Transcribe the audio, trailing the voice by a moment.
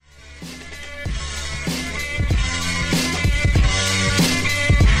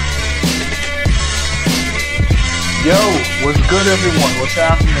What's good, everyone? What's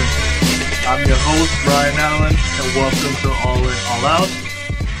happening? I'm your host, Brian Allen, and welcome to All In, All Out.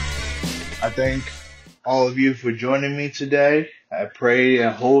 I thank all of you for joining me today. I pray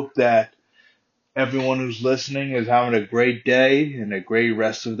and hope that everyone who's listening is having a great day and a great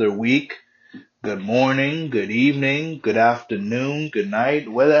rest of their week. Good morning, good evening, good afternoon, good night,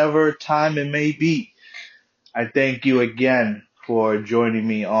 whatever time it may be. I thank you again for joining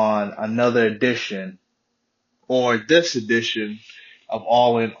me on another edition, or this edition, of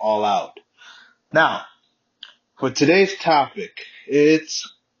All In, All Out. Now, for today's topic,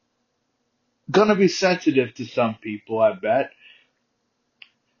 it's gonna be sensitive to some people, I bet.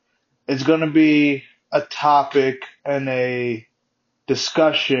 It's gonna be a topic and a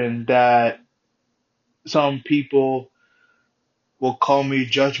discussion that some people will call me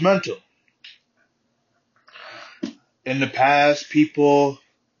judgmental. In the past, people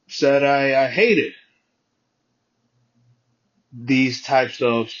said I hated these types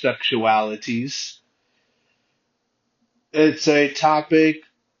of sexualities. It's a topic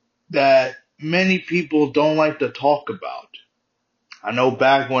that many people don't like to talk about. I know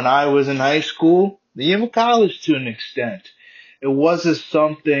back when I was in high school, even college to an extent, it wasn't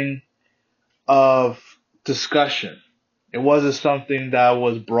something of discussion. It wasn't something that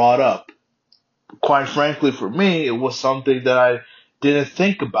was brought up. Quite frankly, for me, it was something that I didn't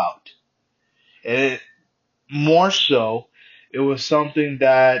think about. It, more so, it was something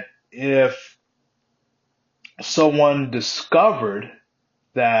that if someone discovered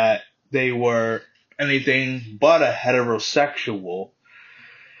that they were anything but a heterosexual,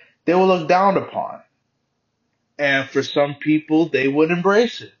 they would look down upon. And for some people, they would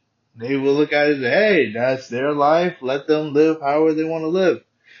embrace it. They would look at it as, hey, that's their life. Let them live however they want to live.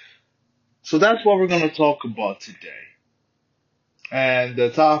 So that's what we're going to talk about today. And the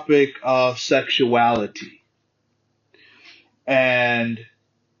topic of sexuality and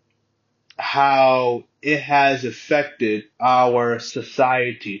how it has affected our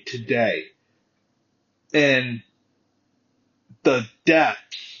society today and the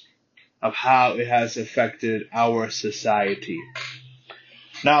depths of how it has affected our society.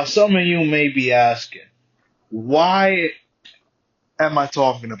 Now, some of you may be asking, why am I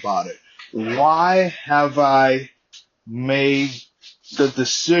talking about it? Why have I made the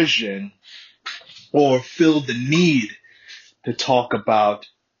decision or feel the need to talk about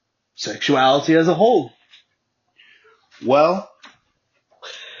sexuality as a whole? Well,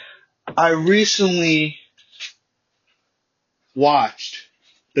 I recently watched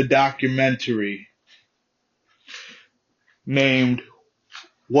the documentary named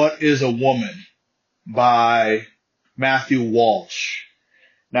What is a Woman by Matthew Walsh.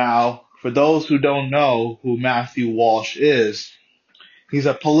 Now, for those who don't know who Matthew Walsh is, he's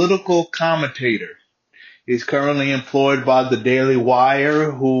a political commentator. He's currently employed by the Daily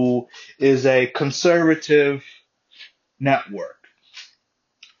Wire, who is a conservative network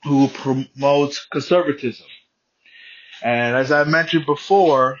who promotes conservatism. And as I mentioned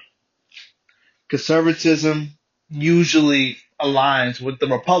before, conservatism usually aligns with the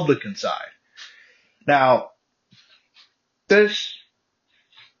Republican side. Now, this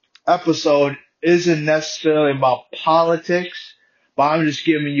episode isn't necessarily about politics, but I'm just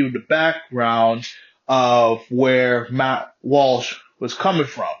giving you the background of where Matt Walsh was coming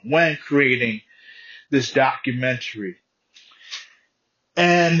from when creating this documentary.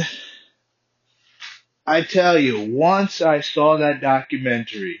 And I tell you, once I saw that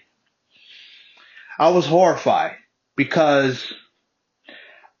documentary, I was horrified because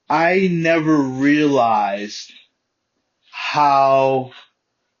I never realized how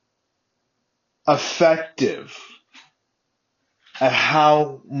effective and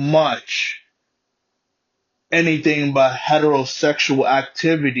how much anything but heterosexual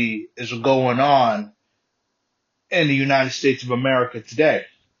activity is going on in the United States of America today.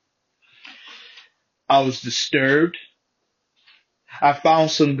 I was disturbed. I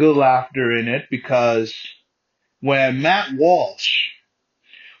found some good laughter in it because when Matt Walsh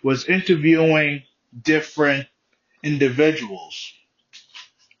was interviewing different individuals,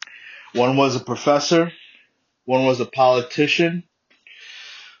 one was a professor, one was a politician,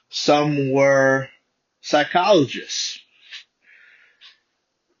 some were psychologists.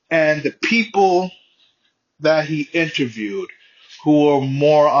 And the people that he interviewed who were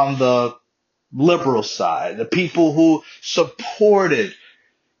more on the liberal side, the people who supported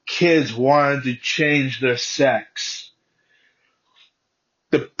kids wanting to change their sex,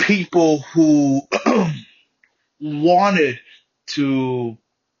 the people who wanted to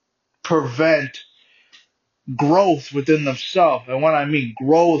prevent growth within themselves. And what I mean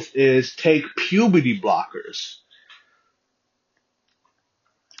growth is take puberty blockers.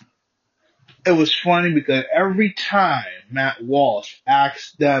 it was funny because every time Matt Walsh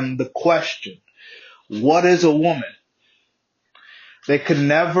asked them the question, what is a woman? They could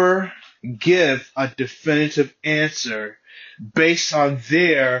never give a definitive answer based on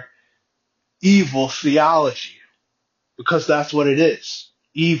their evil theology, because that's what it is.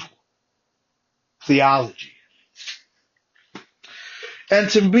 Evil theology. And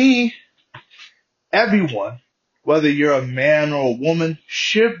to me, everyone, whether you're a man or a woman,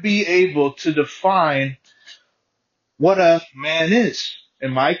 should be able to define what a man is.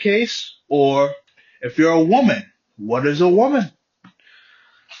 In my case, or if you're a woman, what is a woman?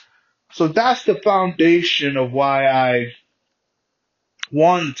 So that's the foundation of why I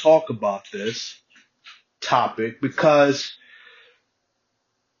wanted to talk about this topic, because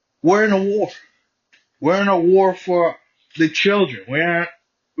we're in a war. We're in a war for the children.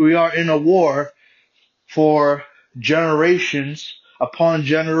 We are in a war for generations upon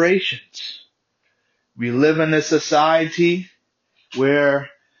generations. We live in a society where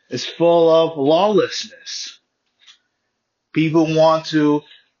it's full of lawlessness. People want to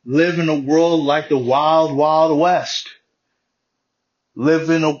live in a world like the wild, wild west. Live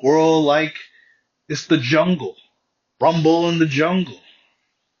in a world like it's the jungle. Rumble in the jungle.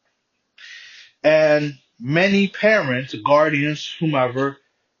 And many parents, guardians, whomever,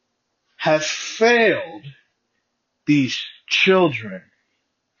 have failed these children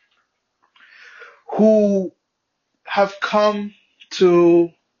who have come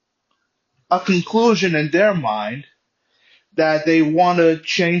to a conclusion in their mind that they want to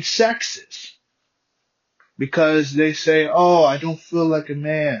change sexes because they say, oh, I don't feel like a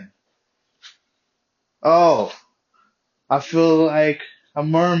man. Oh, I feel like a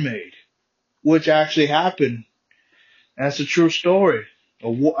mermaid, which actually happened. And it's a true story. A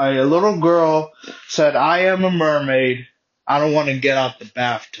little girl said, I am a mermaid. I don't want to get out the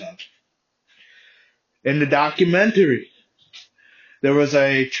bathtub. In the documentary, there was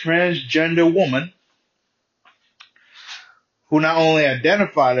a transgender woman who not only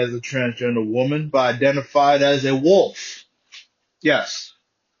identified as a transgender woman, but identified as a wolf. Yes,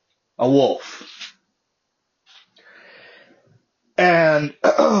 a wolf. And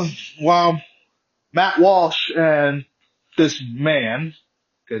while Matt Walsh and this man,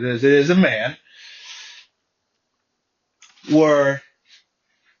 because it is a man, were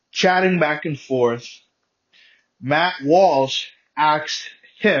chatting back and forth, Matt Walsh asked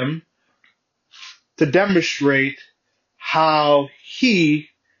him to demonstrate how he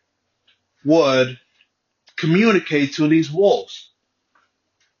would communicate to these wolves.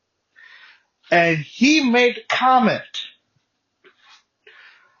 And he made a comment,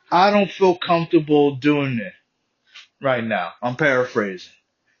 I don't feel comfortable doing it right now. I'm paraphrasing.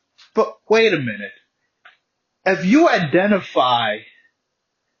 But wait a minute. If you identify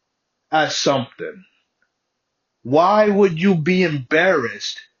as something, why would you be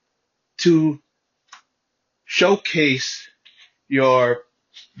embarrassed to showcase your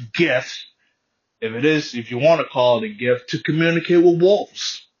gift, if you want to call it a gift, to communicate with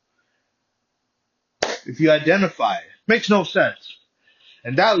wolves? If you identify it. Makes no sense.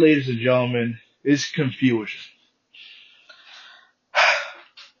 And that, ladies and gentlemen, is confusion.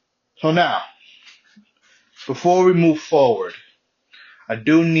 So now, before we move forward, I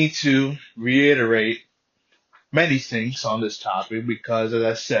do need to reiterate many things on this topic because, as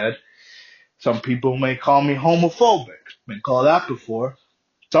I said, some people may call me homophobic. Been called that before.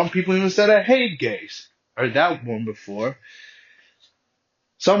 Some people even said I hate gays. Heard that one before.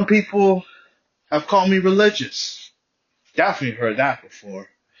 Some people have called me religious. Definitely heard that before.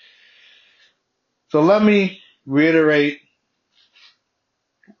 So let me reiterate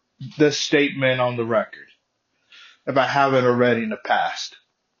this statement on the record, if I haven't already in the past.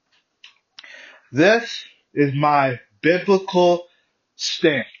 This is my biblical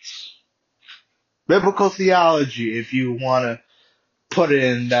stance. Biblical theology, if you want to put it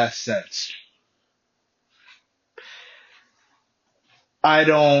in that sense. I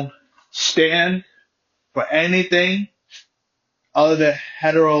don't stand for anything other than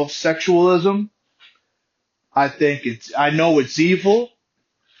heterosexualism. I know it's evil.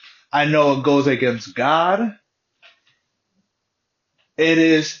 I know it goes against God. It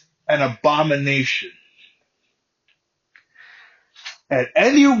is an abomination. And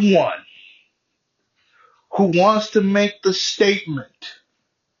anyone who wants to make the statement,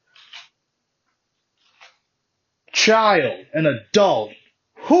 child, an adult,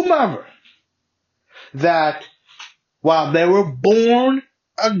 whomever, that while they were born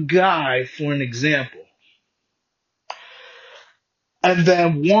a guy, for an example, and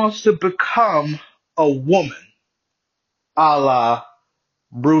then wants to become a woman, a la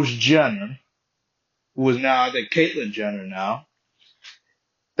Bruce Jenner, who is now, I think, Caitlyn Jenner now,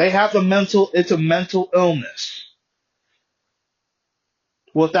 it's a mental illness,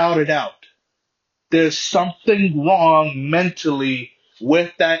 without a doubt. There's something wrong mentally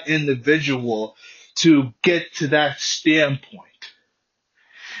with that individual to get to that standpoint.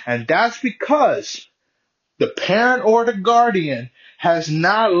 And that's because the parent or the guardian has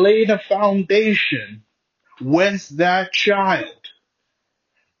not laid a foundation with that child,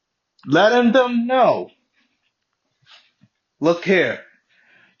 letting them know, look here,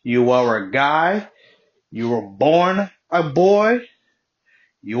 you are a guy, you were born a boy,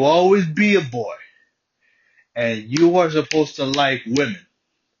 you always be a boy, and you are supposed to like women.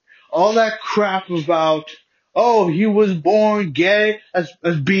 All that crap about, oh, he was born gay, that's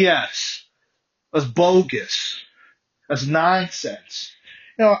BS. That's bogus. That's nonsense.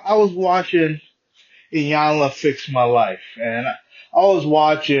 I was watching Iyanla Fix My Life, and I was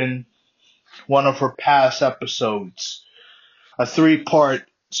watching one of her past episodes, a 3-part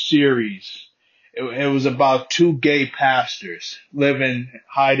series. It was about 2 gay pastors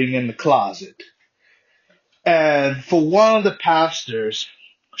hiding in the closet. And for one of the pastors,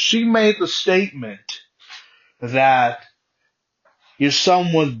 she made the statement that your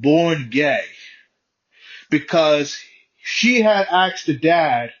son was born gay because she had asked the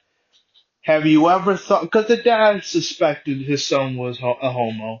dad, have you ever thought, because the dad suspected his son was a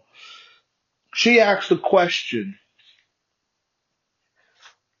homo. She asked the question,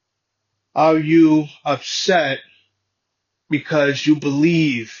 are you upset because you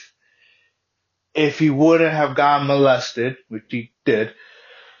believe if he wouldn't have gotten molested, which he did,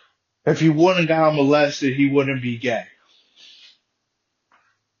 if he wouldn't have gotten molested, he wouldn't be gay?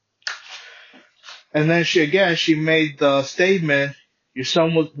 And then she made the statement, your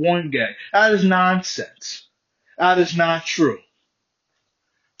son was born gay. That is nonsense. That is not true.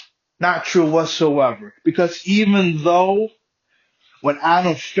 Not true whatsoever. Because even though when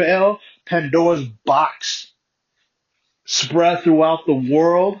Adam fell, Pandora's box spread throughout the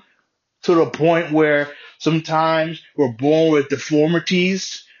world to the point where sometimes we're born with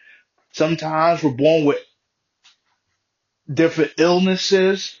deformities, sometimes we're born with different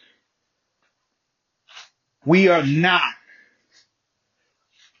illnesses, we are not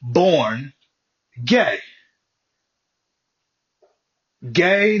born gay.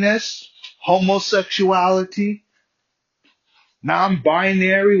 Gayness, homosexuality,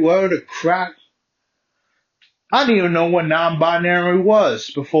 non-binary, whatever the crap. I didn't even know what non-binary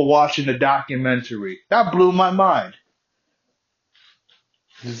was before watching the documentary. That blew my mind.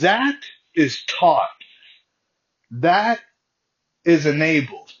 That is taught. That is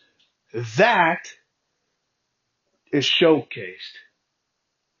enabled. That is showcased.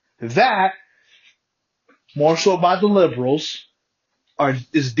 That, more so by the liberals,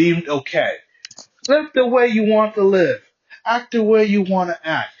 is deemed okay. Live the way you want to live. Act the way you want to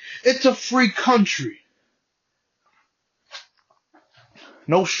act. It's a free country.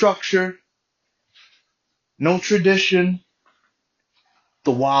 No structure. No tradition.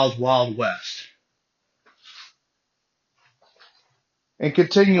 The wild, wild west. And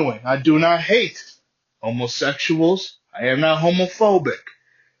continuing, I do not hate homosexuals. I am not homophobic.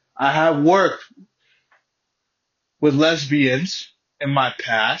 I have worked with lesbians in my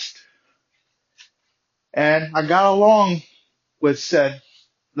past, and I got along with said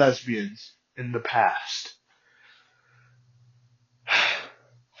lesbians in the past.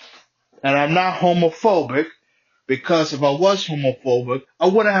 And I'm not homophobic because if I was homophobic, I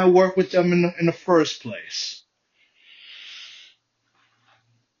wouldn't have worked with them in the first place.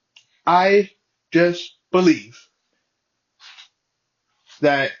 I just believe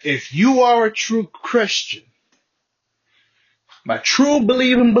that if you are a true Christian, a true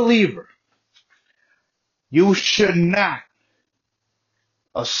believing believer, you should not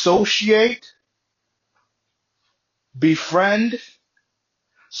associate, befriend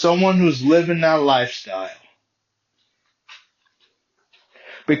someone who's living that lifestyle.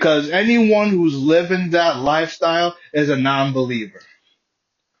 Because anyone who's living that lifestyle is a non-believer.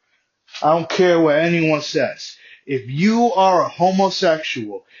 I don't care what anyone says. If you are a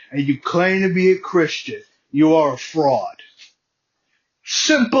homosexual and you claim to be a Christian, you are a fraud.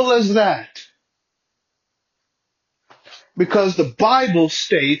 Simple as that. Because the Bible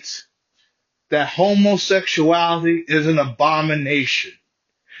states that homosexuality is an abomination.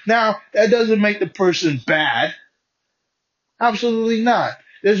 Now, that doesn't make the person bad. Absolutely not.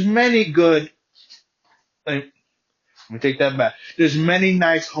 There's many good, let me take that back. There's many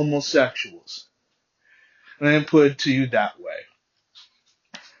nice homosexuals. Let me put it to you that way.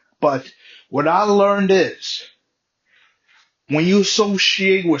 But what I learned is, when you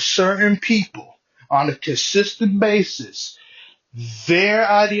associate with certain people, on a consistent basis, their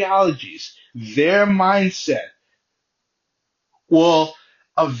ideologies, their mindset will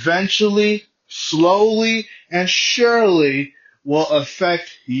eventually, slowly, and surely will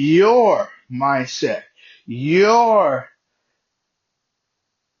affect your mindset, your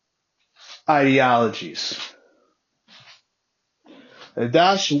ideologies. And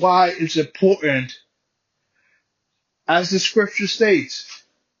that's why it's important, as the scripture states,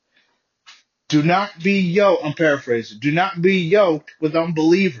 do not be yoked, I'm paraphrasing, do not be yoked with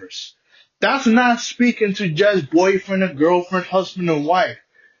unbelievers. That's not speaking to just boyfriend and girlfriend, husband and wife.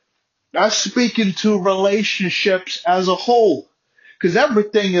 That's speaking to relationships as a whole. Because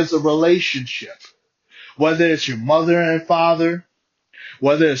everything is a relationship. Whether it's your mother and father,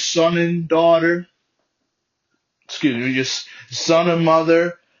 whether it's son and daughter, your son and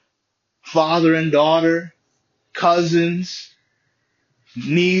mother, father and daughter, cousins,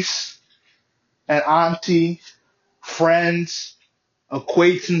 niece and auntie, friends,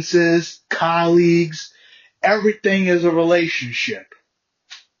 acquaintances, colleagues, everything is a relationship.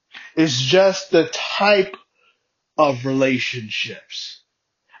 It's just the type of relationships.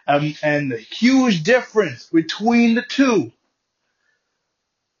 And the huge difference between the two.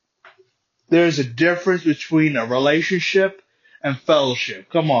 There's a difference between a relationship and fellowship.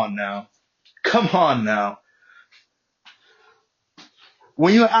 Come on now. Come on now.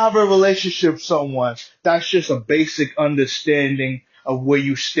 When you have a relationship with someone, that's just a basic understanding of where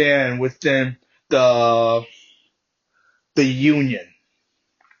you stand within the union,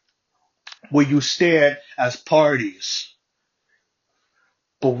 where you stand as parties.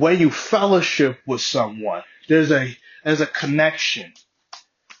 But when you fellowship with someone, there's a connection.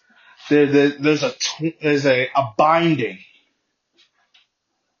 There's a binding.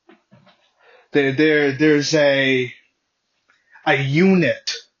 There's a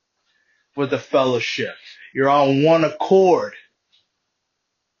unit with the fellowship. You're on one accord.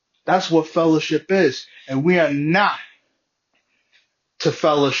 That's what fellowship is. And we are not to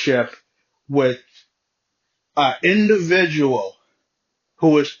fellowship with an individual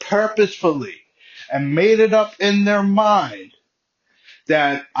who is purposefully and made it up in their mind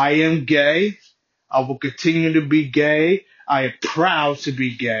that I am gay, I will continue to be gay, I am proud to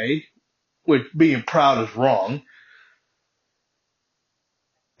be gay, which being proud is wrong,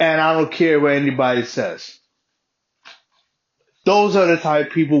 and I don't care what anybody says. Those are the type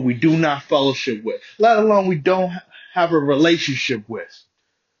of people we do not fellowship with, let alone we don't have a relationship with.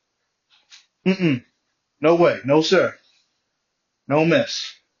 No way, no sir, no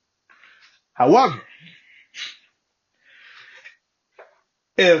miss. However,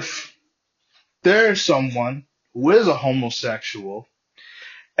 if there is someone who is a homosexual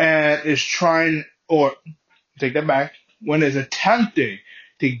and is trying, or take that back, when is attempting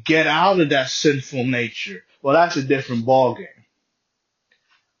to get out of that sinful nature, well, that's a different ballgame.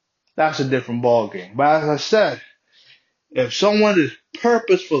 That's a different ballgame. But as I said, if someone is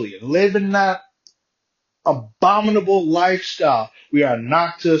purposefully living that abominable lifestyle, we are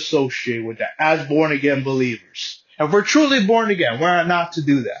not to associate with that as born again believers. If we're truly born again, we're not to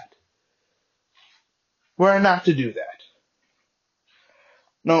do that. We're not to do that.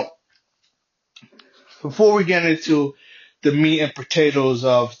 No. Before we get into the meat and potatoes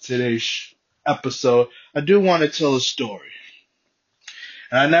of today's episode, I do want to tell a story.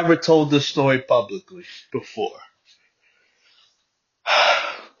 And I never told this story publicly before.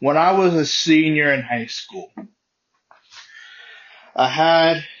 When I was a senior in high school, I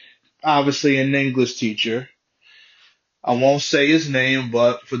had, obviously, an English teacher. I won't say his name,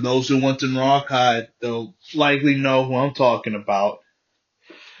 but for those who went to North High, they'll likely know who I'm talking about.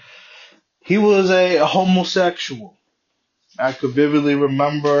 He was a homosexual. I could vividly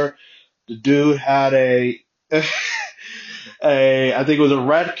remember the dude had I think it was a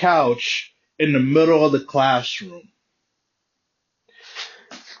red couch in the middle of the classroom,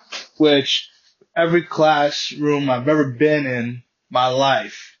 which every classroom I've ever been in my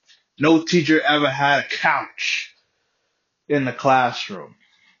life, no teacher ever had a couch in the classroom.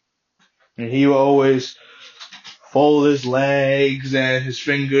 And he would always fold his legs and his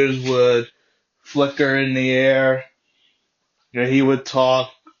fingers would flicker in the air. And he would talk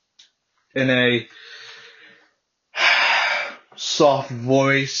in a soft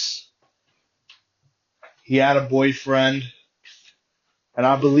voice. He had a boyfriend, and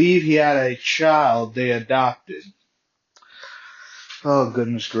I believe he had a child they adopted. Oh,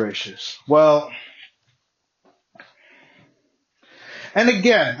 goodness gracious. Well, and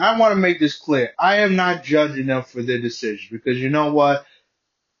again, I want to make this clear. I am not judging them for their decision, because you know what?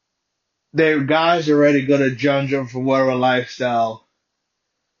 Their guys are already going to judge them for whatever lifestyle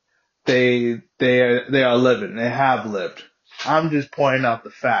they are living. They have lived. I'm just pointing out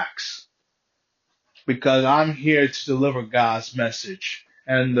the facts because I'm here to deliver God's message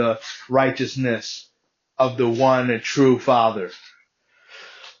and the righteousness of the one and true Father.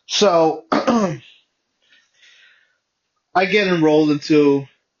 So I get enrolled into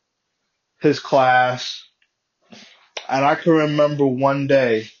his class, and I can remember one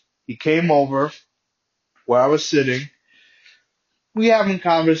day he came over where I was sitting. We having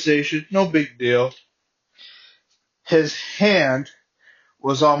conversation, no big deal. His hand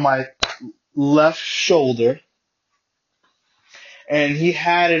was on my left shoulder, and he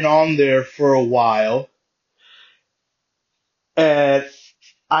had it on there for a while, and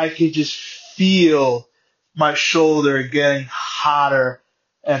I could just feel my shoulder getting hotter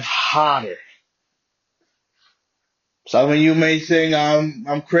and hotter. Some of you may think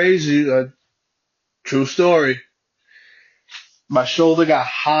I'm crazy. True story. My shoulder got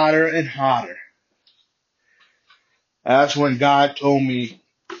hotter and hotter. That's when God told me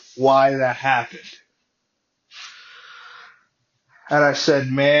why that happened. And I said,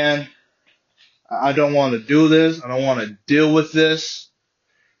 man, I don't want to do this. I don't want to deal with this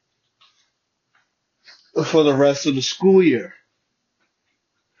for the rest of the school year.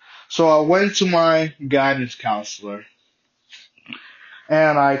 So I went to my guidance counselor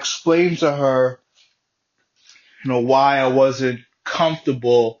and I explained to her, why I wasn't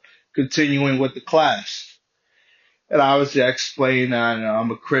comfortable continuing with the class. And obviously I explained that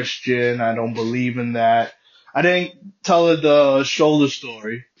I'm a Christian. I don't believe in that. I didn't tell her the shoulder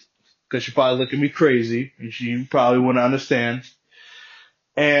story because she probably look at me crazy and she probably wouldn't understand.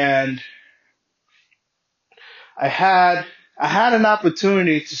 And I had an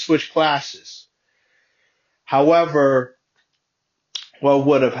opportunity to switch classes. However, what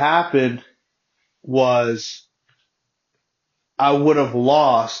would have happened was I would have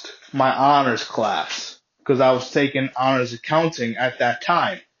lost my honors class because I was taking honors accounting at that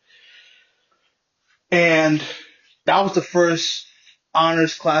time. And that was the first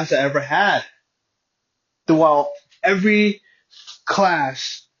honors class I ever had throughout every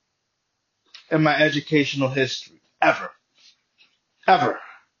class in my educational history. Ever. Ever.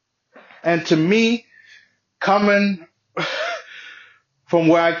 And to me, coming from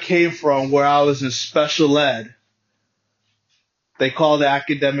where I came from, where I was in special ed, they called it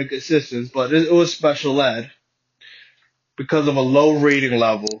academic assistance, but it was special ed because of a low reading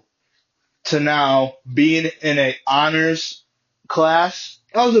level, to now being in a honors class,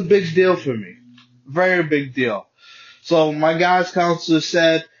 that was a big deal for me. Very big deal. So my guidance counselor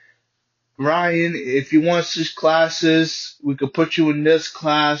said, Ryan, if you want to switch classes, we could put you in this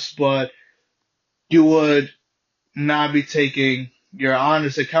class, but you would not be taking your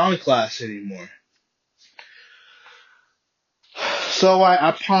honors accounting class anymore. So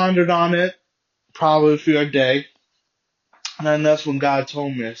I pondered on it probably for a day. And then that's when God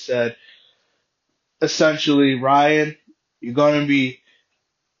told me, I said, essentially, Ryan, you're going to be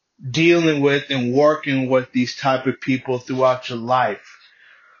dealing with and working with these type of people throughout your life.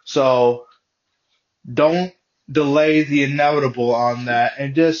 So don't delay the inevitable on that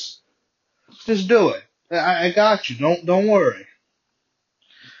and just do it. I got you. Don't worry.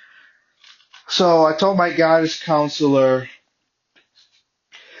 So I told my guidance counselor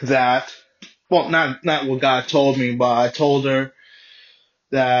that, well, not what God told me, but I told her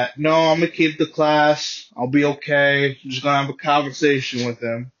that no, I'm gonna keep the class. I'll be okay. I'm just gonna have a conversation with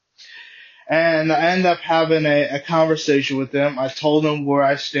him. And I ended up having a conversation with him. I told him where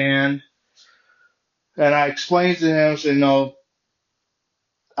I stand, and I explained to him, so,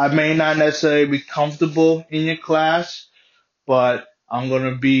 I may not necessarily be comfortable in your class, but I'm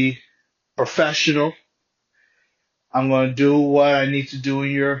gonna be professional. I'm gonna do what I need to do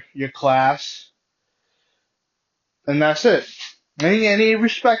in your class, and that's it. And he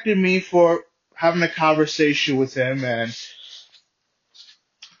respected me for having a conversation with him and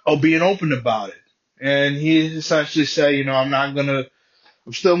being open about it. And he essentially said, I'm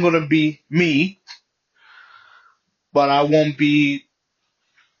still gonna be me, but I won't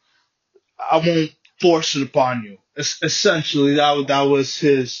force it upon you. Essentially, that was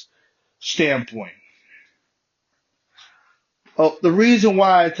his standpoint. Well, the reason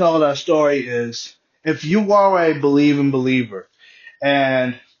why I tell that story is if you are a believing believer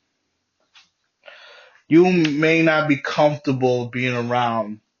and you may not be comfortable being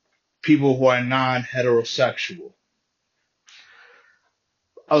around people who are non-heterosexual,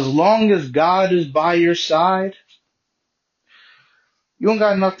 as long as God is by your side, you don't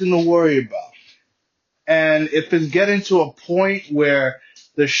got nothing to worry about. And if it's getting to a point where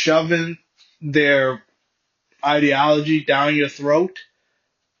they're shoving their ideology down your throat,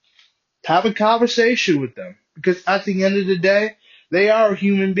 Have a conversation with them because at the end of the day, they are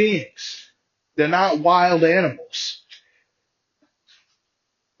human beings. They're not wild animals.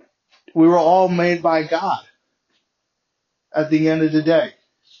 We were all made by God at the end of the day.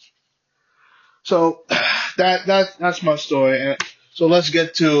 So that's my story. And so let's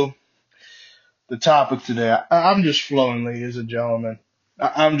get to the topic today. I'm just flowing, ladies and gentlemen.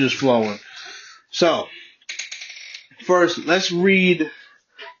 I'm just flowing. So first, let's read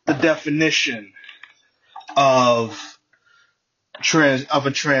the definition of a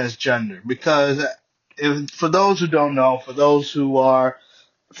transgender because for those who don't know, for those who are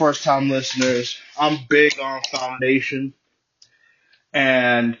first time listeners, I'm big on foundation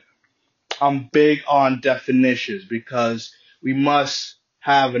and I'm big on definitions because we must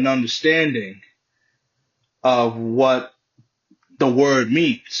have an understanding of what the word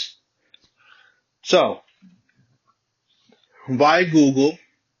means. So, via Google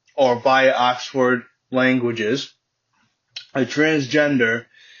or via Oxford Languages, a transgender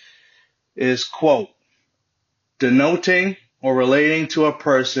is, quote, denoting or relating to a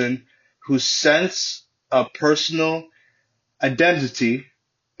person whose sense of personal identity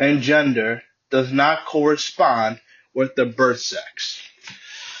and gender does not correspond with the birth sex.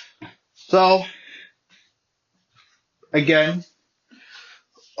 So, again,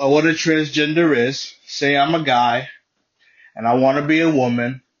 what a transgender is, say I'm a guy and I want to be a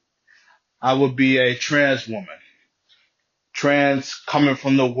woman, I would be a trans woman. Trans coming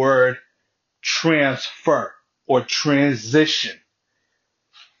from the word transfer or transition.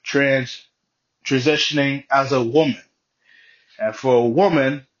 Transitioning as a woman. And for a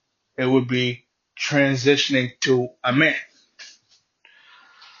woman, it would be transitioning to a man.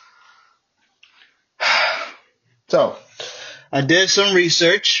 So, I did some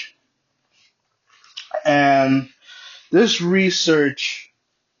research, and this research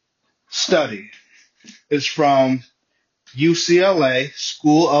study is from UCLA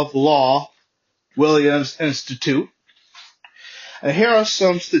School of Law, Williams Institute. And here are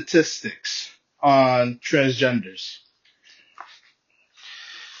some statistics on transgenders.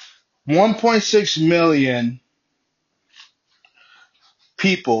 1.6 million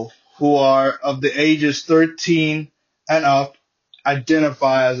people who are of the ages 13 and up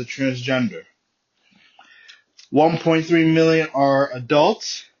identify as a transgender. 1.3 million are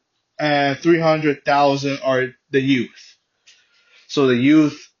adults and 300,000 are the youth. So the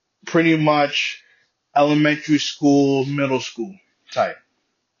youth pretty much elementary school, middle school type.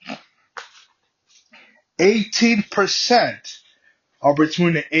 18% are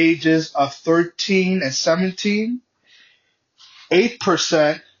between the ages of 13 and 17.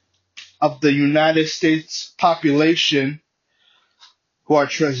 8% of the United States population who are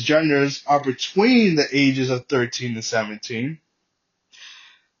transgenders are between the ages of 13 and 17.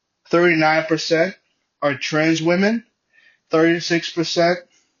 39% are trans women. 36%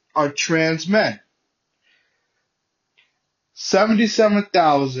 are trans men.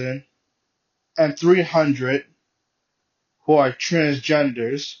 77,300 who are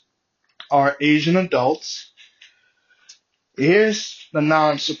transgenders are Asian adults. Here's the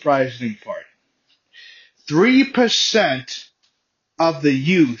non-surprising part. 3% of the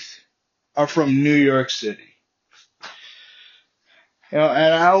youth are from New York City. You know,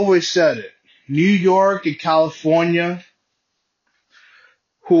 and I always said it. New York and California,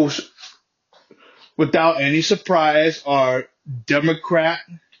 who, without any surprise, are Democrat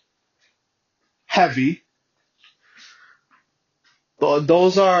heavy.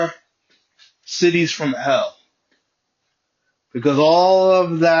 Those are cities from hell. Because all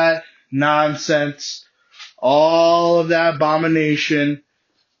of that nonsense, all of that abomination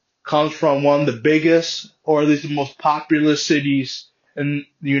comes from one of the biggest, or at least the most populous cities in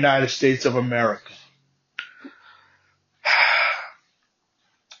the United States of America.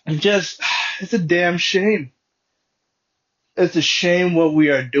 It's a damn shame. It's a shame what we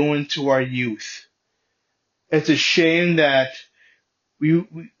are doing to our youth. It's a shame that we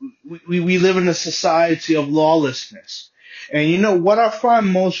live in a society of lawlessness. And you know what I find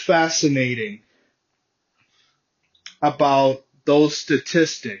most fascinating about those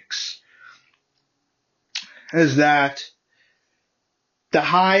statistics is that the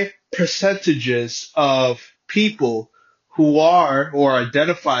high percentages of people who are or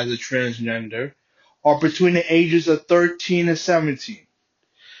identify as a transgender are between the ages of 13 and 17.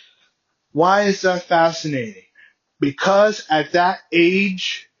 Why is that fascinating? Because at that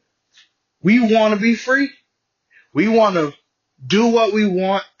age, we want to be free. We want to do what we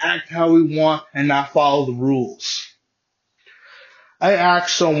want, act how we want, and not follow the rules. I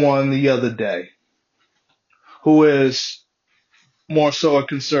asked someone the other day who is more so a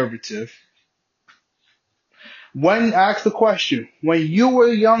conservative. When asked the question, when you were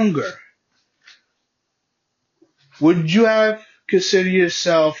younger, would you have considered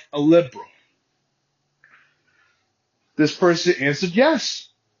yourself a liberal? This person answered yes.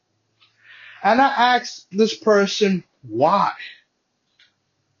 And I asked this person why.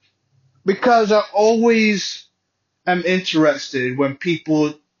 Because I always am interested when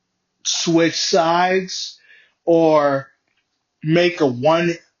people switch sides or make a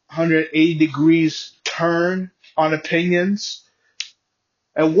 180 degrees turn on opinions,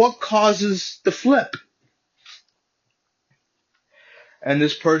 and what causes the flip. And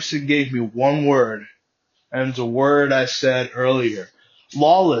this person gave me one word, and it's a word I said earlier: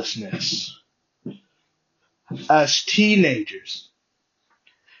 lawlessness. As teenagers,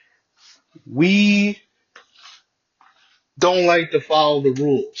 we don't like to follow the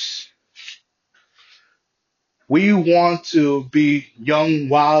rules. We want to be young,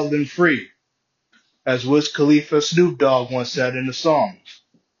 wild, and free, as Wiz Khalifa Snoop Dogg once said in the song.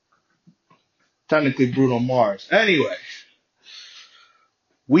 Technically Bruno Mars. Anyway,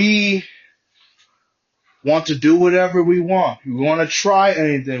 we want to do whatever we want. We want to try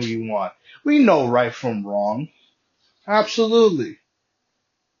anything we want. We know right from wrong. Absolutely.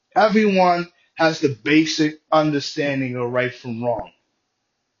 Everyone has the basic understanding of right from wrong.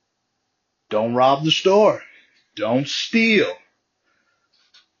 Don't rob the store. Don't steal.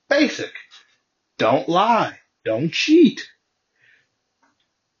 Basic. Don't lie. Don't cheat.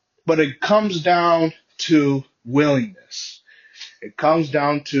 But it comes down to willingness. It comes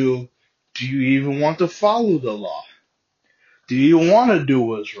down to, do you even want to follow the law? Do you want to do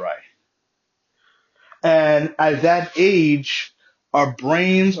what's right? And at that age, our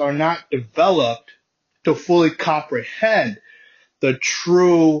brains are not developed to fully comprehend the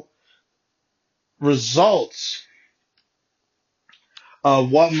true results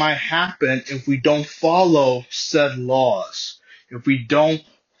of what might happen if we don't follow said laws, if we don't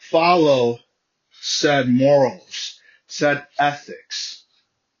follow said morals, said ethics.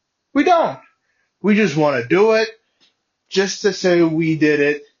 We don't. We just want to do it just to say we did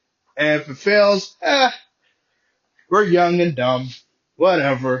it. And if it fails, we're young and dumb.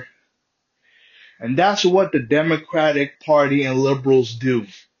 Whatever. And that's what the Democratic Party and liberals do.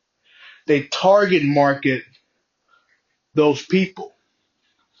 They target market those people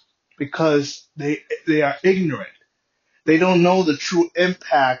because they are ignorant. They don't know the true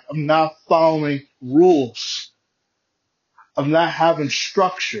impact of not following rules, of not having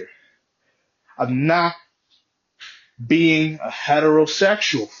structure, of not being a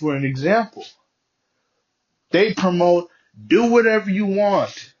heterosexual, for an example. They promote, do whatever you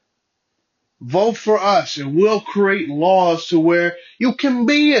want. Vote for us and we'll create laws to where you can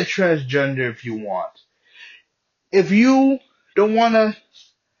be a transgender if you want. If you don't want to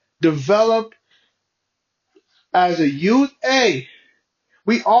develop as a youth, hey,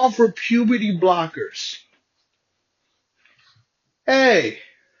 we offer puberty blockers. Hey,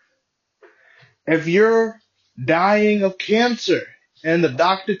 if you're dying of cancer and the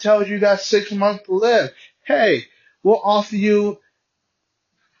doctor tells you got 6 months to live, hey, we'll offer you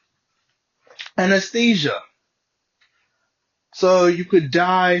anesthesia so you could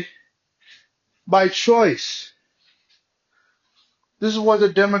die by choice. This is what the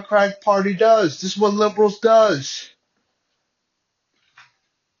Democratic Party does. This is what liberals does.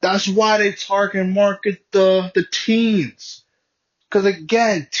 That's why they target and market the teens. Because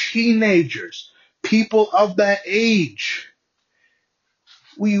again, teenagers, people of that age,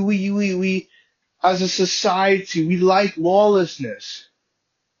 we as a society, we like lawlessness.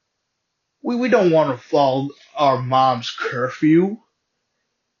 We don't want to follow our mom's curfew.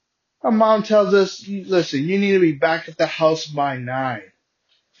 Our mom tells us, listen, you need to be back at the house by 9.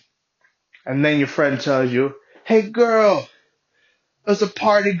 And then your friend tells you, hey girl, there's a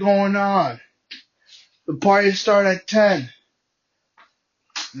party going on. The party starts at 10.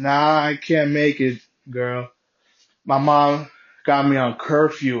 Nah, I can't make it, girl. My mom got me on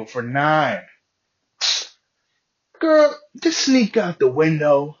curfew for 9. Girl, just sneak out the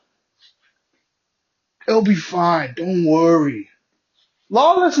window. It'll be fine. Don't worry.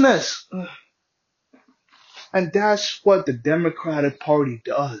 Lawlessness. And that's what the Democratic Party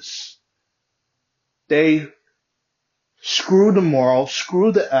does. They screw the moral,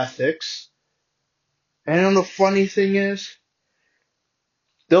 screw the ethics. And you know the funny thing is,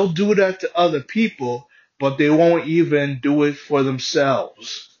 they'll do that to other people, but they won't even do it for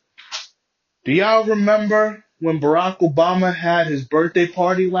themselves. Do y'all remember when Barack Obama had his birthday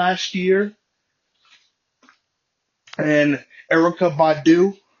party last year? And Erykah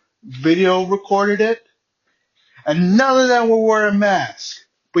Badu video recorded it? And none of them were wearing masks.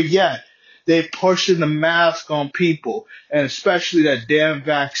 But yet, they pushing the mask on people, and especially that damn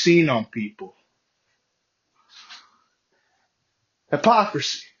vaccine on people.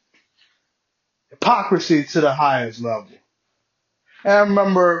 Hypocrisy. Hypocrisy to the highest level. And I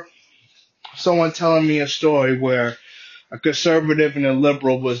remember someone telling me a story where a conservative and a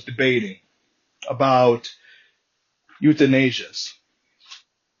liberal was debating about euthanasia.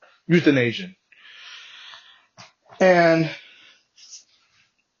 And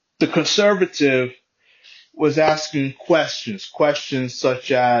the conservative was asking questions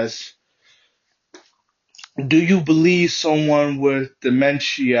such as, do you believe someone with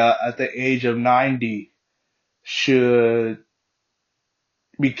dementia at the age of 90 should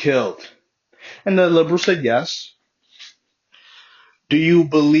be killed? And the liberal said yes. Do you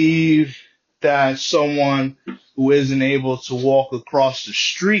believe that someone who isn't able to walk across the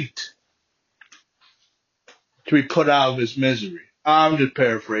street to be put out of his misery? I'm just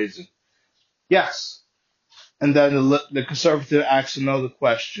paraphrasing. Yes. And then the conservative asked another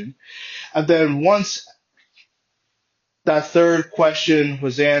question. And then once that third question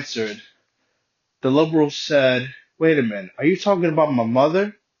was answered, the liberal said, wait a minute, are you talking about my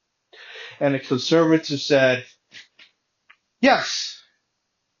mother? And the conservative said, yes.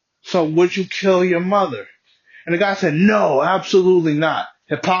 So would you kill your mother? And the guy said, no, absolutely not.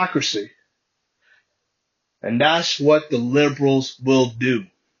 Hypocrisy. And that's what the liberals will do.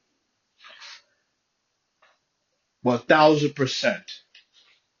 1000%.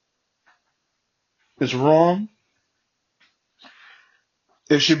 It's wrong.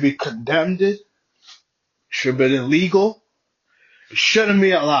 It should be condemned. It should be illegal. It shouldn't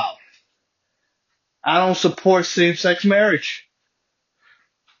be allowed. I don't support same-sex marriage.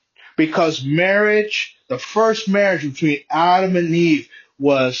 Because marriage, the first marriage between Adam and Eve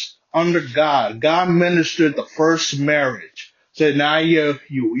was under God. God ministered the first marriage. So now you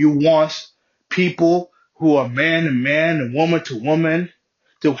want people who are man to man and woman to woman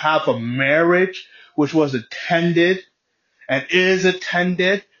to have a marriage which was intended and is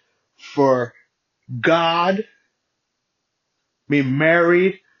intended for God, be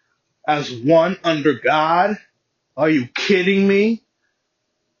married as one under God. Are you kidding me?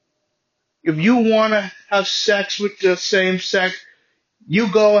 If you want to have sex with the same sex,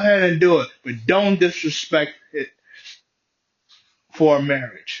 you go ahead and do it, but don't disrespect it for a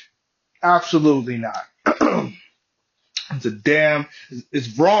marriage. Absolutely not.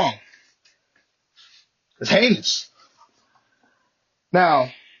 It's wrong. It's heinous. Now,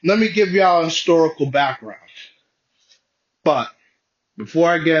 let me give y'all a historical background. But before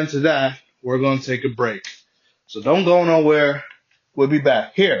I get into that, we're going to take a break. So don't go nowhere. We'll be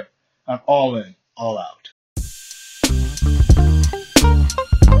back here on All In, All Out.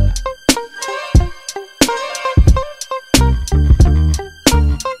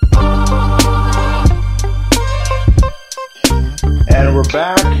 And we're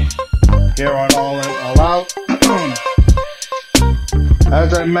back here on All In, All Out.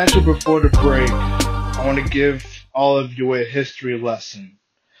 As I mentioned before the break, I want to give all of you a history lesson.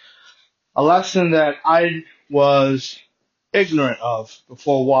 A lesson that I was ignorant of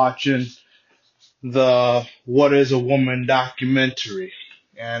before watching the What is a Woman documentary.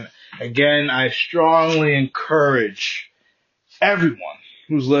 And again, I strongly encourage everyone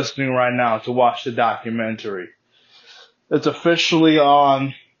who's listening right now to watch the documentary. It's officially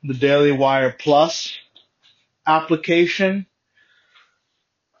on the Daily Wire Plus application,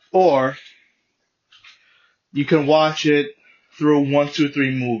 or you can watch it through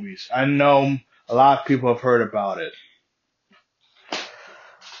 123 Movies. I know a lot of people have heard about it.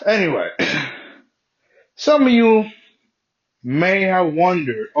 Anyway, some of you may have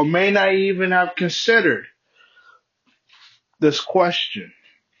wondered, or may not even have considered this question.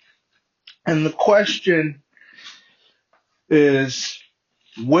 And the question is,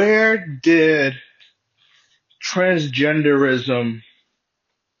 where did transgenderism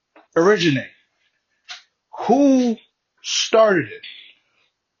originate? Who started it?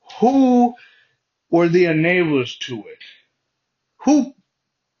 Who were the enablers to it? Who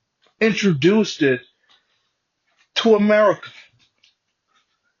introduced it to America?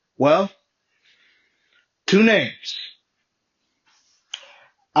 Well, two names.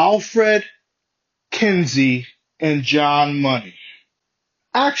 Alfred Kinsey and John Money.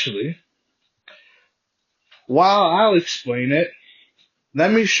 Actually, while I'll explain it, let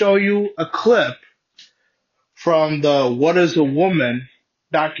me show you a clip from the What is a Woman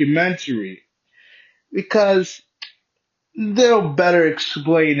documentary, because they'll better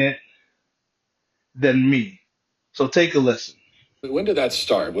explain it than me. So take a listen. When did that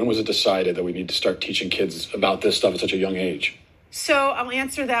start? When was it decided that we need to start teaching kids about this stuff at such a young age? So I'll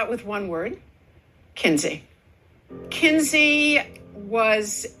answer that with one word: Kinsey. Kinsey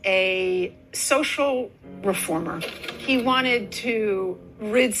was a social reformer. He wanted to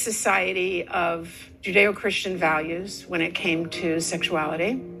rid society of Judeo-Christian values when it came to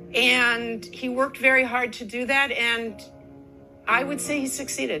sexuality. And he worked very hard to do that, and I would say he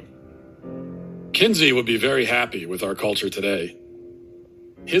succeeded. Kinsey would be very happy with our culture today.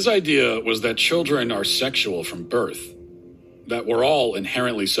 His idea was that children are sexual from birth, that we're all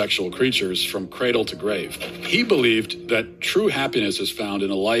inherently sexual creatures from cradle to grave. He believed that true happiness is found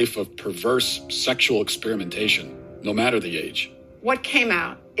in a life of perverse sexual experimentation, no matter the age. What came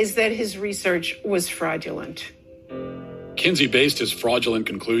out is that his research was fraudulent. Kinsey based his fraudulent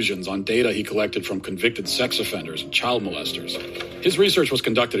conclusions on data he collected from convicted sex offenders and child molesters. His research was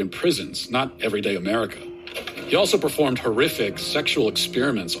conducted in prisons, not everyday America. He also performed horrific sexual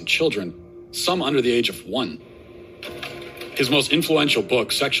experiments on children, some under the age of 1. His most influential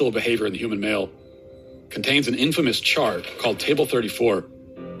book, Sexual Behavior in the Human Male, contains an infamous chart called Table 34,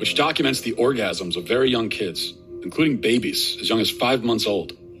 which documents the orgasms of very young kids, including babies as young as 5 months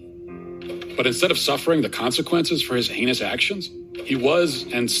old. But instead of suffering the consequences for his heinous actions, he was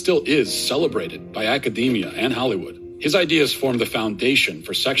and still is celebrated by academia and Hollywood. His ideas form the foundation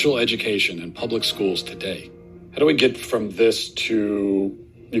for sexual education in public schools today. How do we get from this to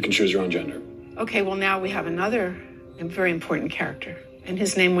you can choose your own gender? Okay, well, now we have another very important character, and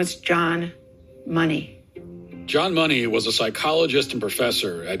his name was John Money. John Money was a psychologist and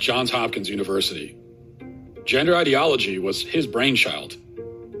professor at Johns Hopkins University. Gender ideology was his brainchild.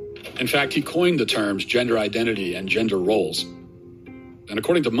 In fact, he coined the terms gender identity and gender roles. And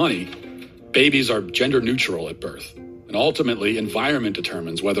according to Money, babies are gender neutral at birth, and ultimately environment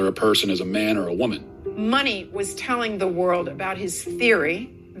determines whether a person is a man or a woman. Money was telling the world about his theory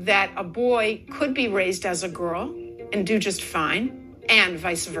that a boy could be raised as a girl and do just fine, and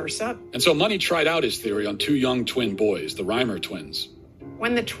vice versa. And so Money tried out his theory on 2 young twin boys, the Reimer twins.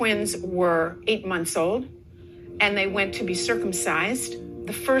 When the twins were 8 months old and they went to be circumcised,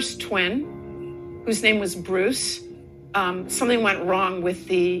 the first twin, whose name was Bruce, something went wrong with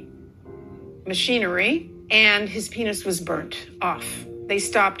the machinery and his penis was burnt off. They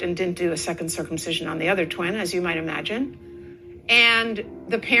stopped and didn't do a second circumcision on the other twin, as you might imagine. And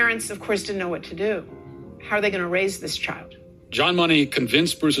the parents, of course, didn't know what to do. How are they going to raise this child? John Money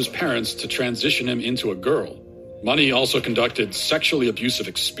convinced Bruce's parents to transition him into a girl. Money also conducted sexually abusive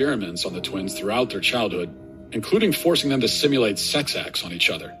experiments on the twins throughout their childhood, including forcing them to simulate sex acts on each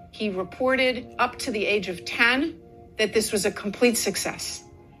other. He reported up to the age of 10 that this was a complete success.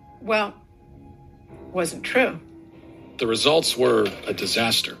 Well, wasn't true. The results were a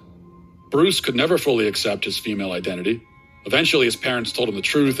disaster. Bruce could never fully accept his female identity. Eventually, his parents told him the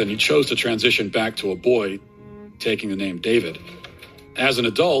truth, and he chose to transition back to a boy, taking the name David. As an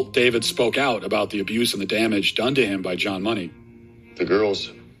adult, David spoke out about the abuse and the damage done to him by John Money. The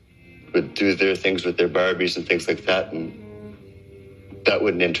girls would do their things with their Barbies and things like that, and that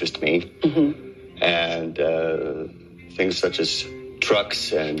wouldn't interest me. Mm-hmm. And things such as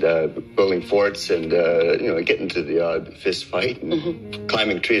trucks and building forts and, getting into the odd fist fight and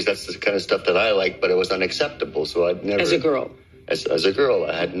climbing trees. That's the kind of stuff that I like, but it was unacceptable. So I'd never... As a girl? As a girl,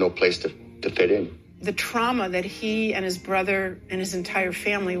 I had no place to fit in. The trauma that he and his brother and his entire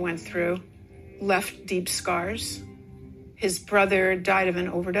family went through left deep scars. His brother died of an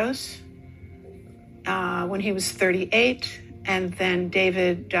overdose when he was 38, and then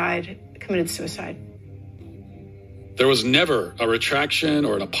David committed suicide. There was never a retraction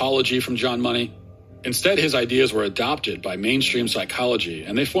or an apology from John Money. Instead, his ideas were adopted by mainstream psychology,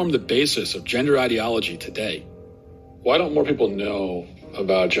 and they form the basis of gender ideology today. Why don't more people know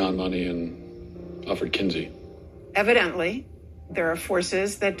about John Money and Alfred Kinsey? Evidently, there are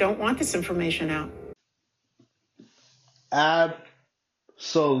forces that don't want this information out.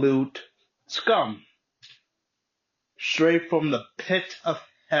 Absolute scum. Straight from the pit of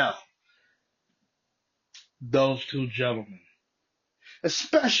hell. Those two gentlemen.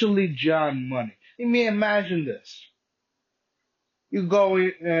 Especially John Money. You mean, imagine this. You go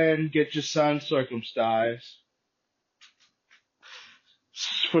and get your son circumcised.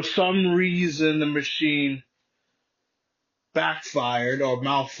 For some reason, the machine backfired or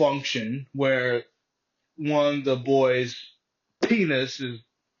malfunctioned where one of the boys' penis is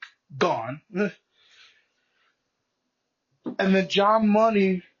gone. And then John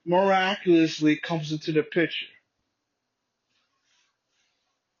Money miraculously comes into the picture.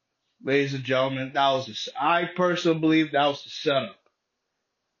 Ladies and gentlemen, I personally believe that was the setup.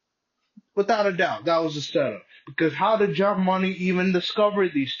 Without a doubt, that was the setup. Because how did John Money even discover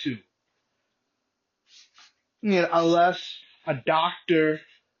these two? Unless a doctor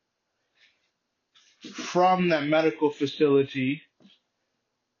from that medical facility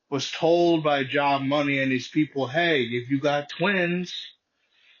was told by John Money and his people, hey, if you got twins,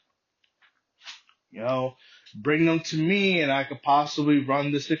 bring them to me and I could possibly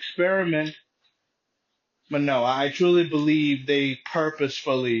run this experiment. But no, I truly believe they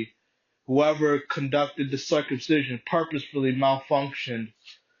purposefully, whoever conducted the circumcision purposefully malfunctioned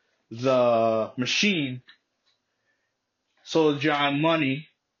the machine so John Money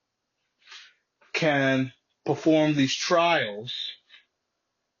can perform these trials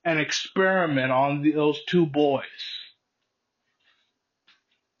and experiment on those two boys,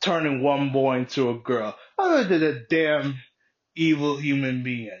 turning one boy into a girl. Other than a damn evil human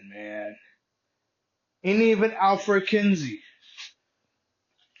being, man. And even Alfred Kinsey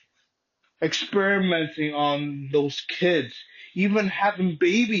experimenting on those kids, even having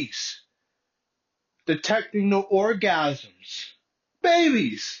babies, detecting the orgasms.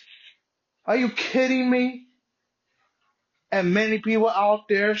 Babies! Are you kidding me? And many people out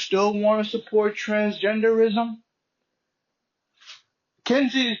there still want to support transgenderism.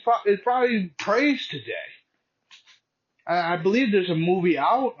 Kinsey is probably praised today. I believe there's a movie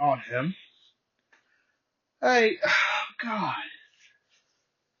out on him. Hey, God.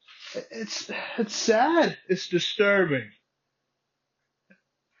 It's sad. It's disturbing.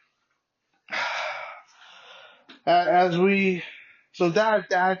 So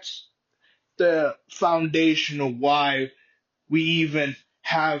that's the foundation of why we even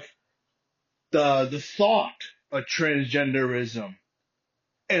have the thought of transgenderism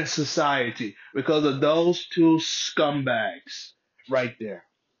in society, because of those two scumbags right there.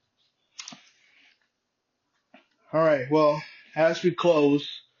 All right, well, as we close,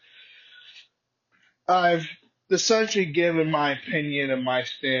 I've essentially given my opinion and my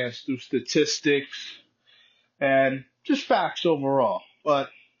stance through statistics and just facts overall. But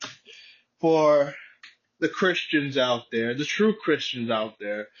for the Christians out there, the true Christians out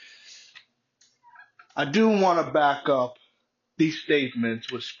there, I do want to back up these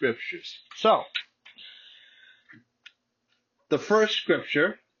statements with scriptures. So, the first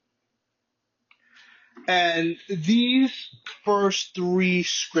scripture, and these first three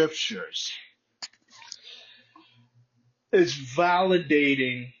scriptures is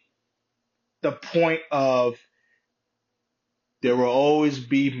validating the point of there will always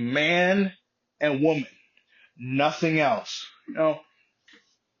be man and woman, nothing else.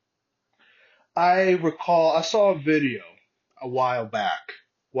 I recall I saw a video a while back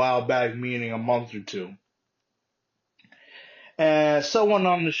meaning a month or two, and someone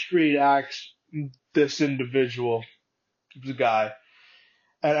on the street asked this individual, the guy,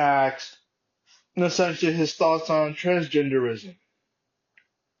 and asked essentially his thoughts on transgenderism.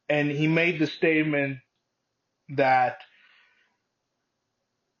 And he made the statement that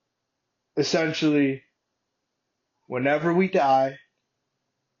essentially whenever we die,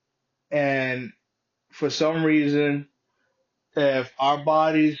 and for some reason, if our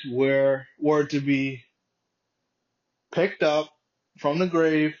bodies were to be picked up from the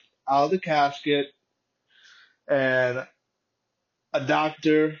grave, out of the casket, and a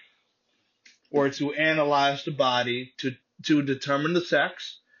doctor were to analyze the body to determine the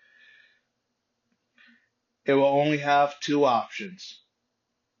sex, it will only have two options: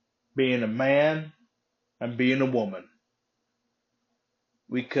 being a man and being a woman.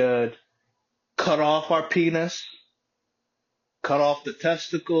 We could cut off our penis, cut off the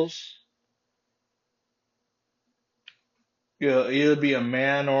testicles. It'll either be a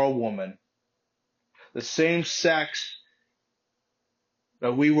man or a woman. The same sex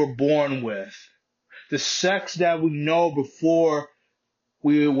that we were born with. The sex that we know before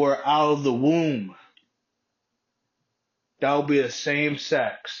we were out of the womb. That will be the same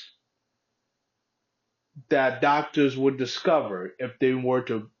sex that doctors would discover if they were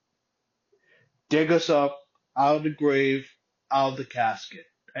to dig us up out of the grave, out of the casket,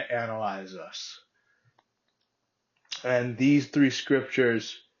 and analyze us. And these three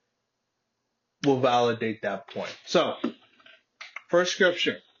scriptures will validate that point. So, first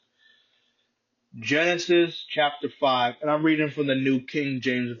scripture, Genesis chapter 5, and I'm reading from the New King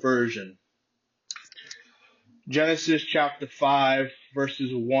James Version. Genesis chapter 5,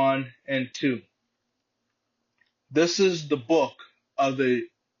 verses 1 and 2. This is the book of the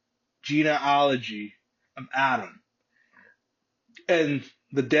genealogy of Adam. And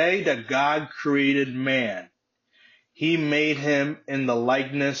the day that God created man, he made him in the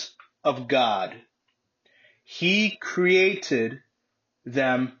likeness of God. He created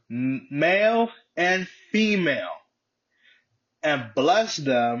them male and female, and blessed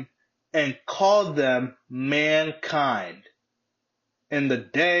them and called them mankind in the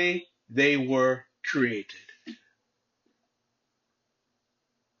day they were created.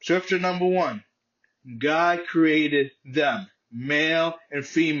 Scripture number 1. God created them, male and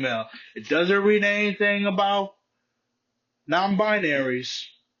female. It doesn't read anything about non-binaries.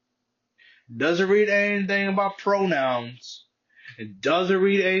 It doesn't read anything about pronouns. It doesn't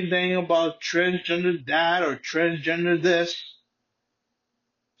read anything about transgender that or transgender this.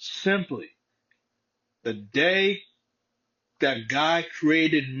 Simply, the day that God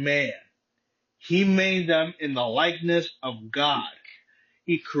created man, He made them in the likeness of God.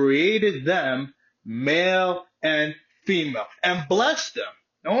 He created them male and female and blessed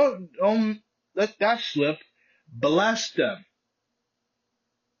them. Don't let that slip. Blessed them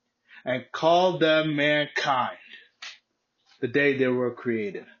and called them mankind the day they were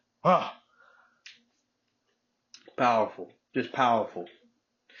created. Powerful. Just powerful.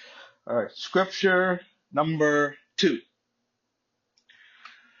 All right. Scripture number 2.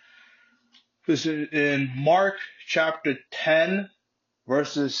 This is in Mark chapter 10,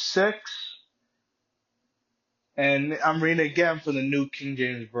 verses 6. And I'm reading again from the New King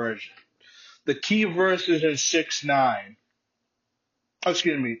James Version. The key verse is in 6:9.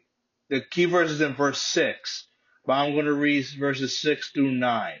 The key verse is in verse 6. But I'm going to read verses 6 through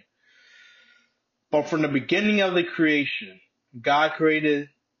 9. But from the beginning of the creation, God created,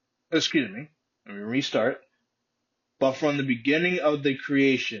 let me restart. But from the beginning of the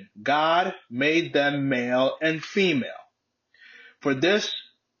creation, God made them male and female. For this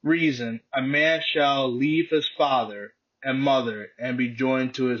reason, a man shall leave his father and mother and be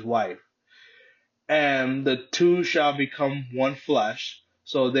joined to his wife, and the two shall become one flesh.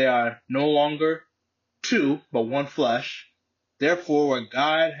 So they are no longer two, but one flesh. Therefore, what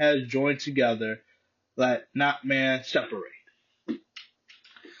God has joined together, let not man separate.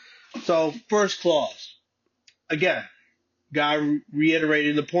 So, first clause. Again, God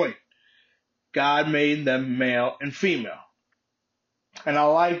reiterated the point. God made them male and female. And I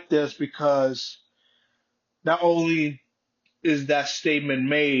like this because not only is that statement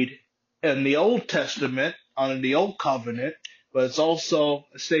made in the Old Testament, under the Old Covenant, but it's also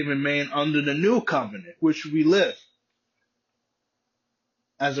a statement made under the New Covenant, which we live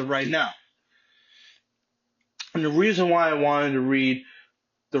as of right now. And the reason why I wanted to read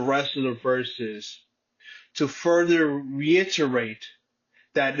the rest of the verses to further reiterate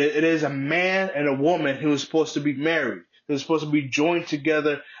that it is a man and a woman who is supposed to be married. They're supposed to be joined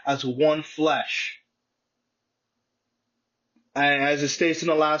together as one flesh. And as it states in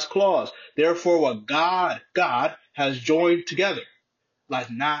the last clause, therefore what God has joined together,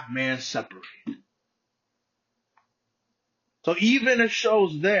 let not man separate. So even it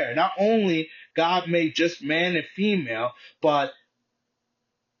shows there, not only God made just man and female, but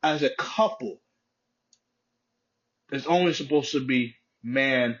as a couple, it's only supposed to be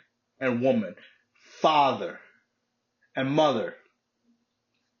man and woman, father and mother.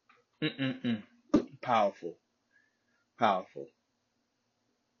 Powerful. Powerful.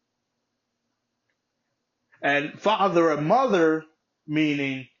 And father and mother,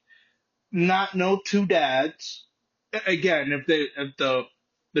 meaning not no two dads. Again, if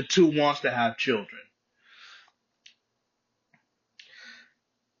the two wants to have children.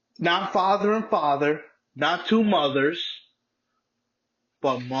 Not father and father, not two mothers,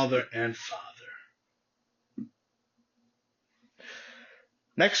 but mother and father.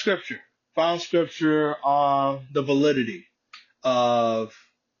 Next scripture. Final scripture on the validity of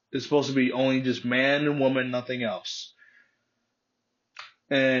it's supposed to be only just man and woman, nothing else.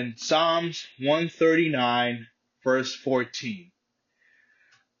 In Psalms 139, verse 14.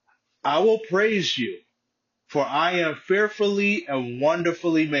 I will praise you, for I am fearfully and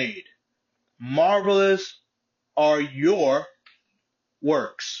wonderfully made. Marvelous are your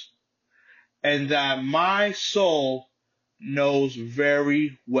works, and that my soul knows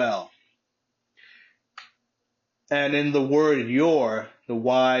very well. And in the word your, the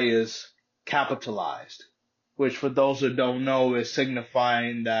Y is capitalized, which for those who don't know is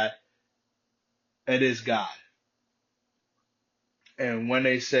signifying that it is God. And when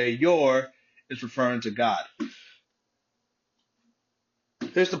they say your, it's referring to God.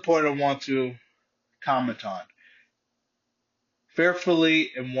 Here's the point I want to comment on.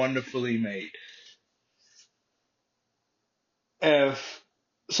 Fearfully and wonderfully made. If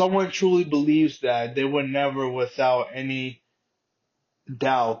someone truly believes that, they would never, without any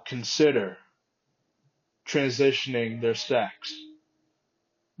doubt, consider transitioning their sex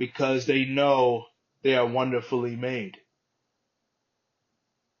because they know they are wonderfully made.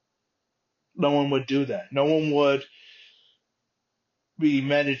 No one would do that. No one would be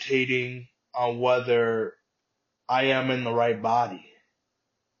meditating on whether I am in the right body,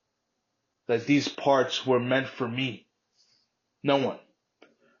 that these parts were meant for me. No one.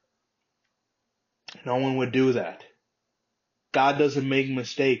 No one would do that. God doesn't make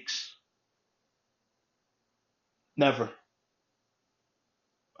mistakes. Never.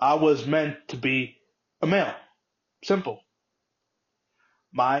 I was meant to be a male. Simple.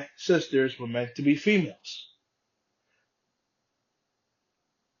 My sisters were meant to be females.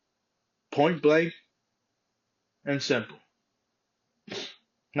 Point blank and simple.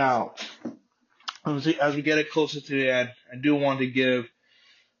 Now, as we get it closer to the end, I do want to give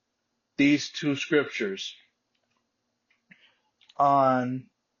these two scriptures on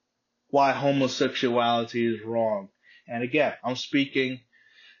why homosexuality is wrong. And again, I'm speaking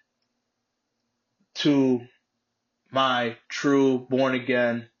to my true born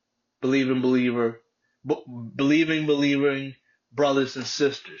again, believing brothers and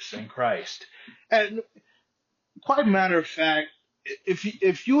sisters in Christ. And quite matter of fact,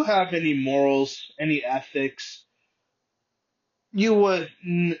 if you have any morals, any ethics, you would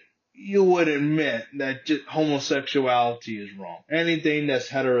admit that homosexuality is wrong. Anything that's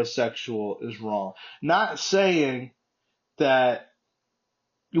heterosexual is wrong. Not saying that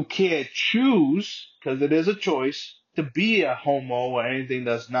you can't choose, because it is a choice, to be a homo or anything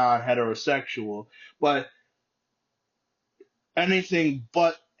that's non-heterosexual, but anything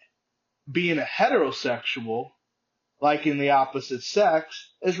but being a heterosexual, liking the opposite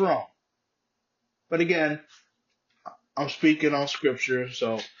sex, is wrong. But again, I'm speaking on scripture,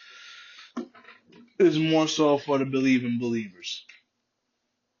 so it's more so for the believing believers.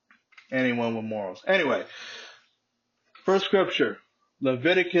 Anyone with morals. Anyway, first scripture,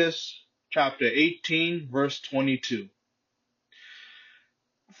 Leviticus chapter 18, verse 22.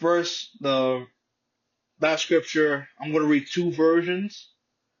 First, that scripture, I'm going to read two versions.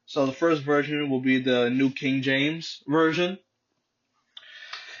 So the first version will be the New King James Version.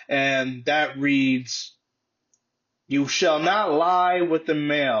 And that reads, "You shall not lie with the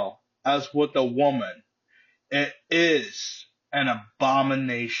male as with a woman. It is an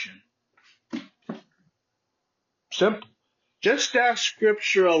abomination." Simple. Just that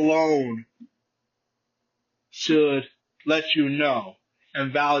scripture alone should let you know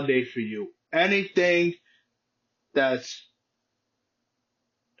and validate for you anything that's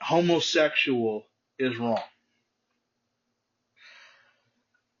homosexual is wrong.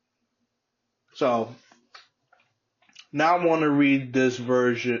 So now I want to read this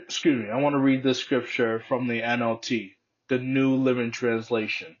scripture from the NLT, the New Living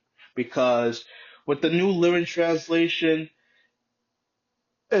Translation, because with the New Living Translation,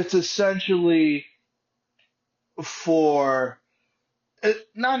 it's essentially I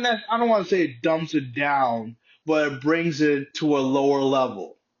don't want to say it dumbs it down, but it brings it to a lower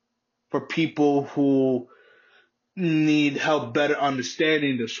level for people who need help better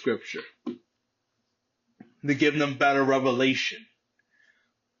understanding the scripture, to give them better revelation.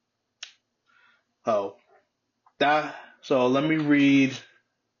 So let me read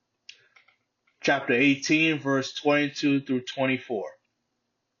chapter 18, verse 22 through 24.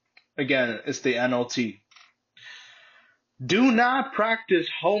 Again, it's the NLT. "Do not practice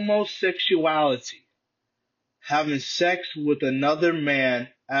homosexuality, having sex with another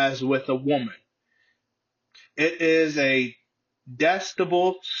man as with a woman. It is a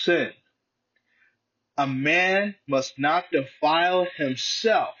detestable sin. A man must not defile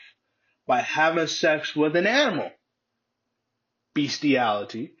himself by having sex with an animal,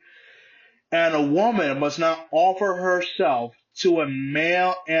 bestiality, and a woman must not offer herself to a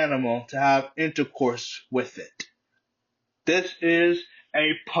male animal to have intercourse with it. This is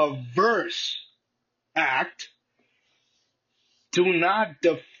a perverse act. Do not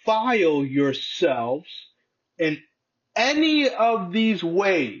defile yourselves in any of these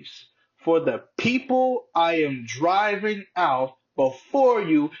ways, for the people I am driving out before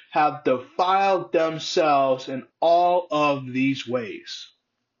you have defiled themselves in all of these ways."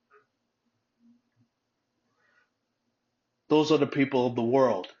 Those are the people of the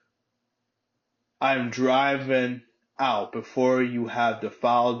world. I am driving out before you have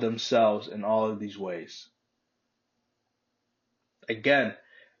defiled themselves in all of these ways. Again,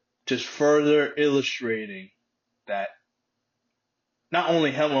 just further illustrating that not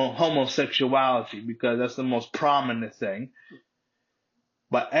only homosexuality, because that's the most prominent thing,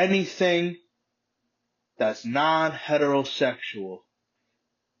 but anything that's non-heterosexual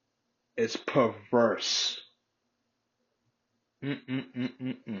is perverse.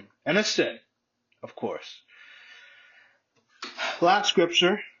 And a sin, of course. Last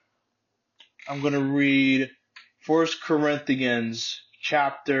scripture, I'm going to read 1 Corinthians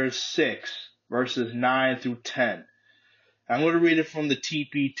chapter 6, verses 9 through 10. I'm going to read it from the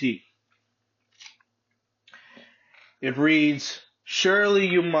TPT. It reads, "Surely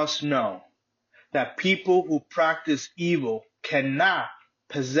you must know that people who practice evil cannot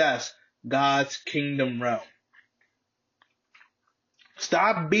possess God's kingdom realm.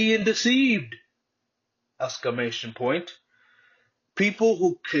 Stop being deceived! Exclamation point. People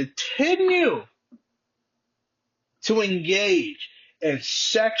who continue to engage in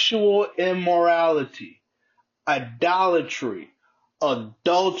sexual immorality, idolatry,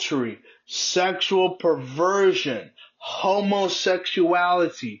 adultery, sexual perversion,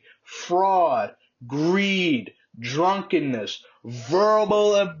 homosexuality, fraud, greed, drunkenness,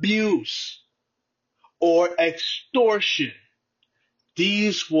 verbal abuse, or extortion,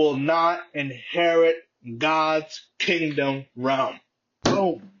 these will not inherit God's kingdom realm."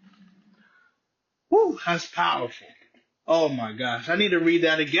 Boom. Woo, that's powerful. Oh my gosh. I need to read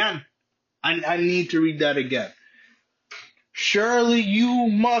that again. I need to read that again. "Surely you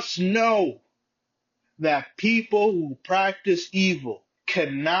must know that people who practice evil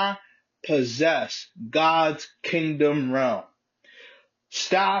cannot possess God's kingdom realm.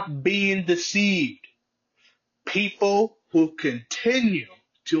 Stop being deceived. People who continue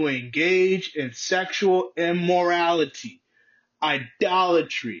to engage in sexual immorality,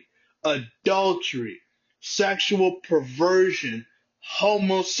 idolatry, adultery, sexual perversion,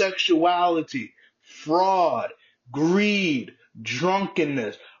 homosexuality, fraud, greed,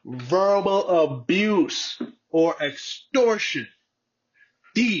 drunkenness, verbal abuse, or extortion,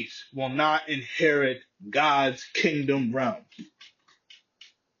 these will not inherit God's kingdom realm."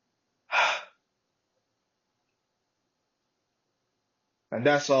 And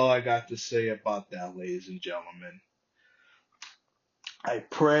that's all I got to say about that, ladies and gentlemen. I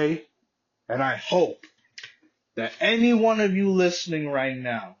pray and I hope that any one of you listening right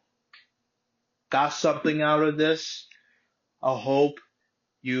now got something out of this. I hope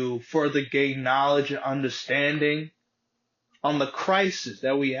you further gain knowledge and understanding on the crisis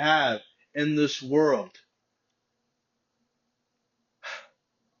that we have in this world.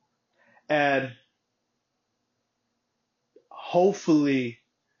 And hopefully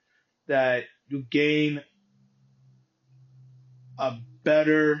that you gain a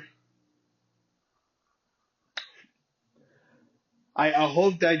better, I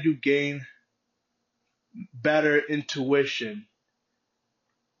hope that you gain better intuition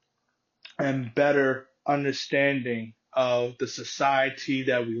and better understanding of the society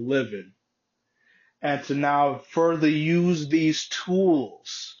that we live in, and to now further use these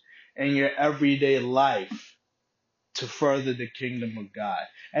tools in your everyday life to further the kingdom of God.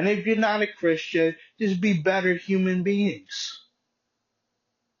 And if you're not a Christian, just be better human beings.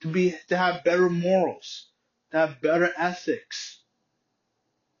 To have better morals, to have better ethics.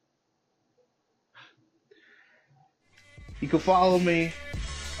 You can follow me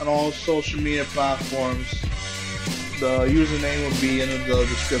on all social media platforms. The username will be in the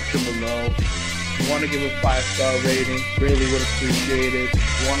description below. If you want to give a 5-star rating, greatly would appreciate it.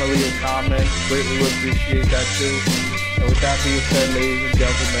 If you want to leave a comment, greatly would appreciate that too. And with that being said, ladies and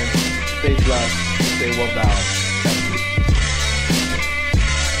gentlemen, stay blessed, stay well balanced.